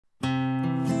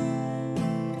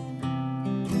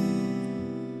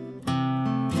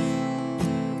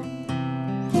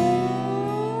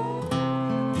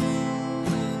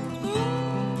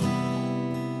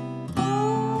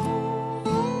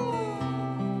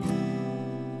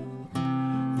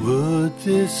Would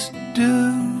this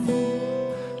do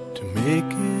to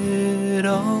make it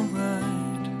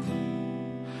alright?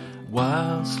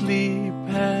 While sleep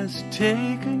has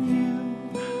taken you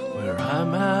where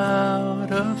I'm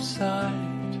out of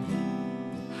sight,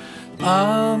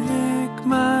 I'll make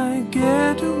my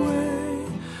getaway,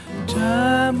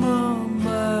 time on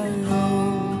my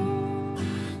own.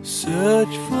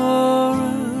 Search for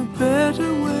a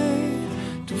better way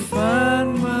to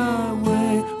find my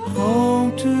way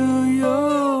home to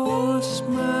your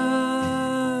smile.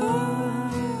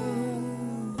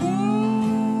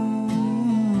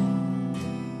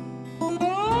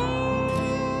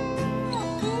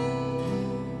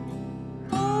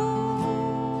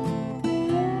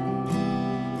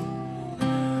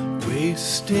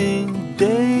 Wasting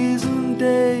days and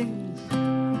days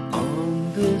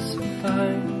on this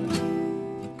fight,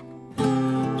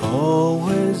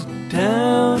 always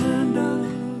down and up,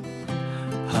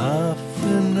 half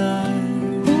the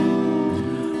night,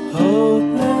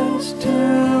 hopeless to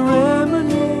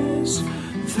reminisce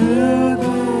through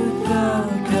the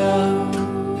dark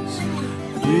hours.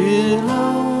 We'll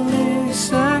only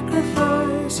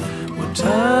sacrifice what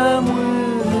time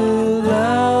will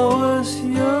allow us.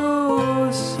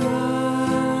 Your side,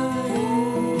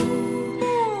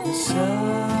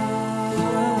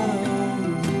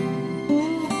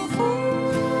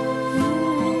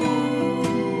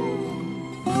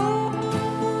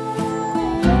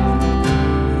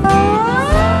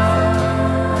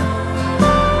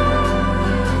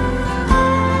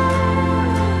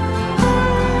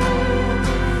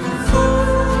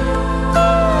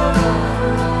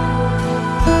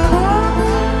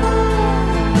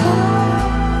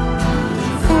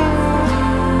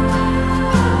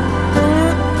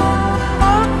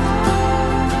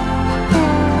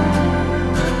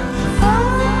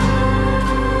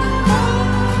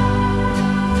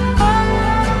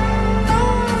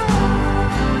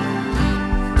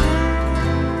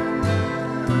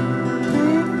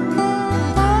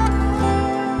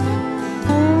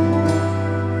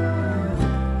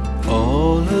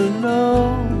 all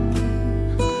alone,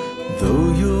 though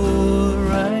you're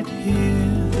right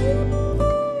here.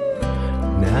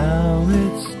 Now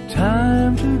it's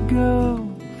time to go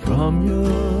from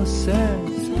your sad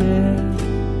spare.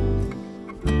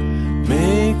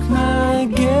 Make my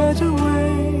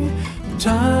getaway,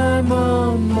 time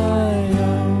on my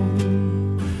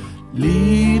own.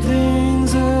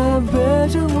 Leaving's a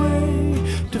better way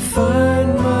to find